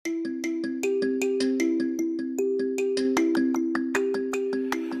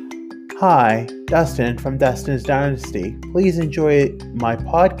Hi, Dustin from Dustin's Dynasty. Please enjoy my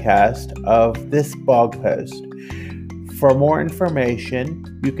podcast of this blog post. For more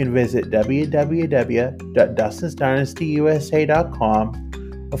information, you can visit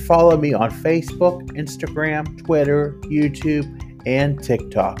www.dustinsdynastyusa.com or follow me on Facebook, Instagram, Twitter, YouTube, and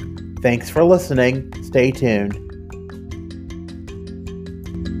TikTok. Thanks for listening. Stay tuned.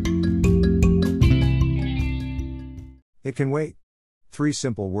 It can wait. 3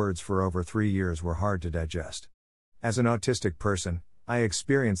 simple words for over 3 years were hard to digest. As an autistic person, I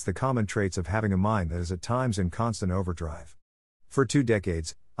experienced the common traits of having a mind that is at times in constant overdrive. For 2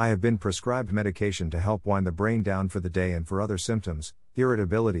 decades, I have been prescribed medication to help wind the brain down for the day and for other symptoms,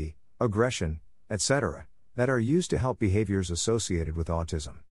 irritability, aggression, etc., that are used to help behaviors associated with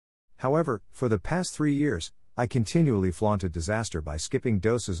autism. However, for the past 3 years, I continually flaunted disaster by skipping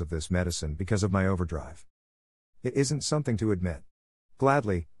doses of this medicine because of my overdrive. It isn't something to admit.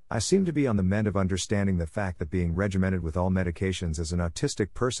 Gladly, I seem to be on the mend of understanding the fact that being regimented with all medications as an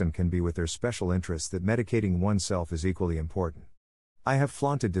autistic person can be with their special interests, that medicating oneself is equally important. I have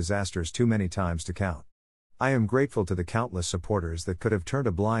flaunted disasters too many times to count. I am grateful to the countless supporters that could have turned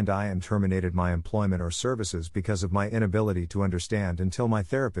a blind eye and terminated my employment or services because of my inability to understand until my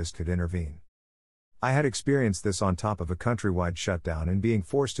therapist could intervene. I had experienced this on top of a countrywide shutdown and being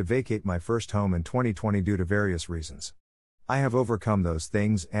forced to vacate my first home in 2020 due to various reasons. I have overcome those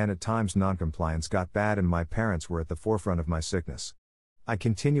things, and at times noncompliance got bad and my parents were at the forefront of my sickness. I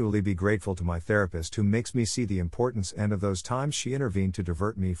continually be grateful to my therapist, who makes me see the importance and of those times she intervened to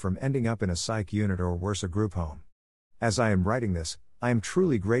divert me from ending up in a psych unit or worse, a group home. As I am writing this, I am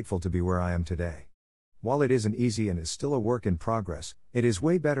truly grateful to be where I am today. While it isn't easy and is still a work in progress, it is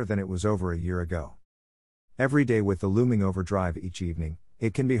way better than it was over a year ago. Every day with the looming overdrive each evening,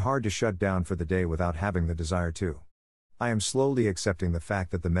 it can be hard to shut down for the day without having the desire to. I am slowly accepting the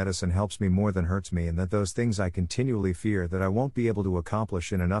fact that the medicine helps me more than hurts me, and that those things I continually fear that I won't be able to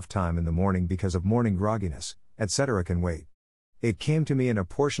accomplish in enough time in the morning because of morning grogginess, etc., can wait. It came to me in a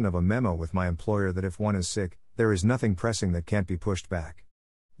portion of a memo with my employer that if one is sick, there is nothing pressing that can't be pushed back.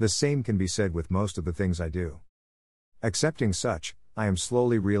 The same can be said with most of the things I do. Accepting such, I am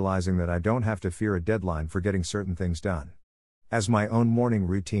slowly realizing that I don't have to fear a deadline for getting certain things done. As my own morning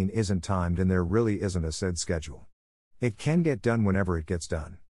routine isn't timed and there really isn't a set schedule. It can get done whenever it gets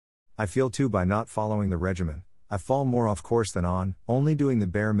done. I feel too by not following the regimen, I fall more off course than on, only doing the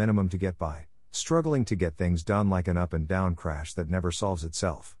bare minimum to get by, struggling to get things done like an up and down crash that never solves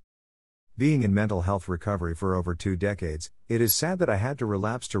itself. Being in mental health recovery for over 2 decades, it is sad that I had to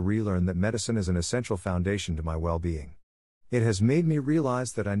relapse to relearn that medicine is an essential foundation to my well-being. It has made me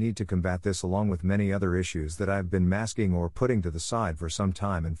realize that I need to combat this along with many other issues that I've been masking or putting to the side for some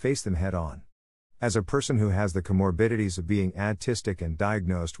time and face them head on. As a person who has the comorbidities of being autistic and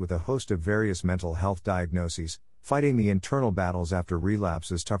diagnosed with a host of various mental health diagnoses, fighting the internal battles after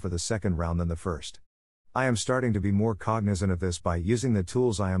relapse is tougher the second round than the first. I am starting to be more cognizant of this by using the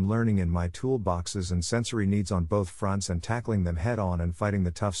tools I am learning in my toolboxes and sensory needs on both fronts and tackling them head on and fighting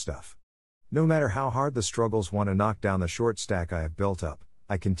the tough stuff. No matter how hard the struggles want to knock down the short stack I have built up,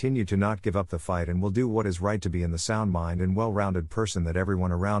 I continue to not give up the fight and will do what is right to be in the sound mind and well-rounded person that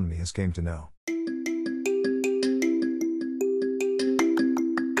everyone around me has came to know.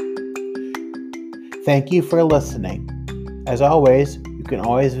 Thank you for listening. As always, you can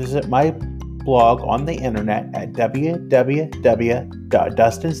always visit my blog on the internet at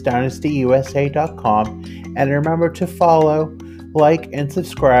www.dustinsdynastyusa.com, and remember to follow, like, and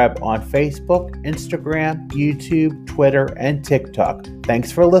subscribe on Facebook, Instagram, YouTube, Twitter, and TikTok.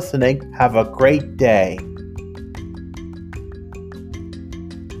 Thanks for listening. Have a great day.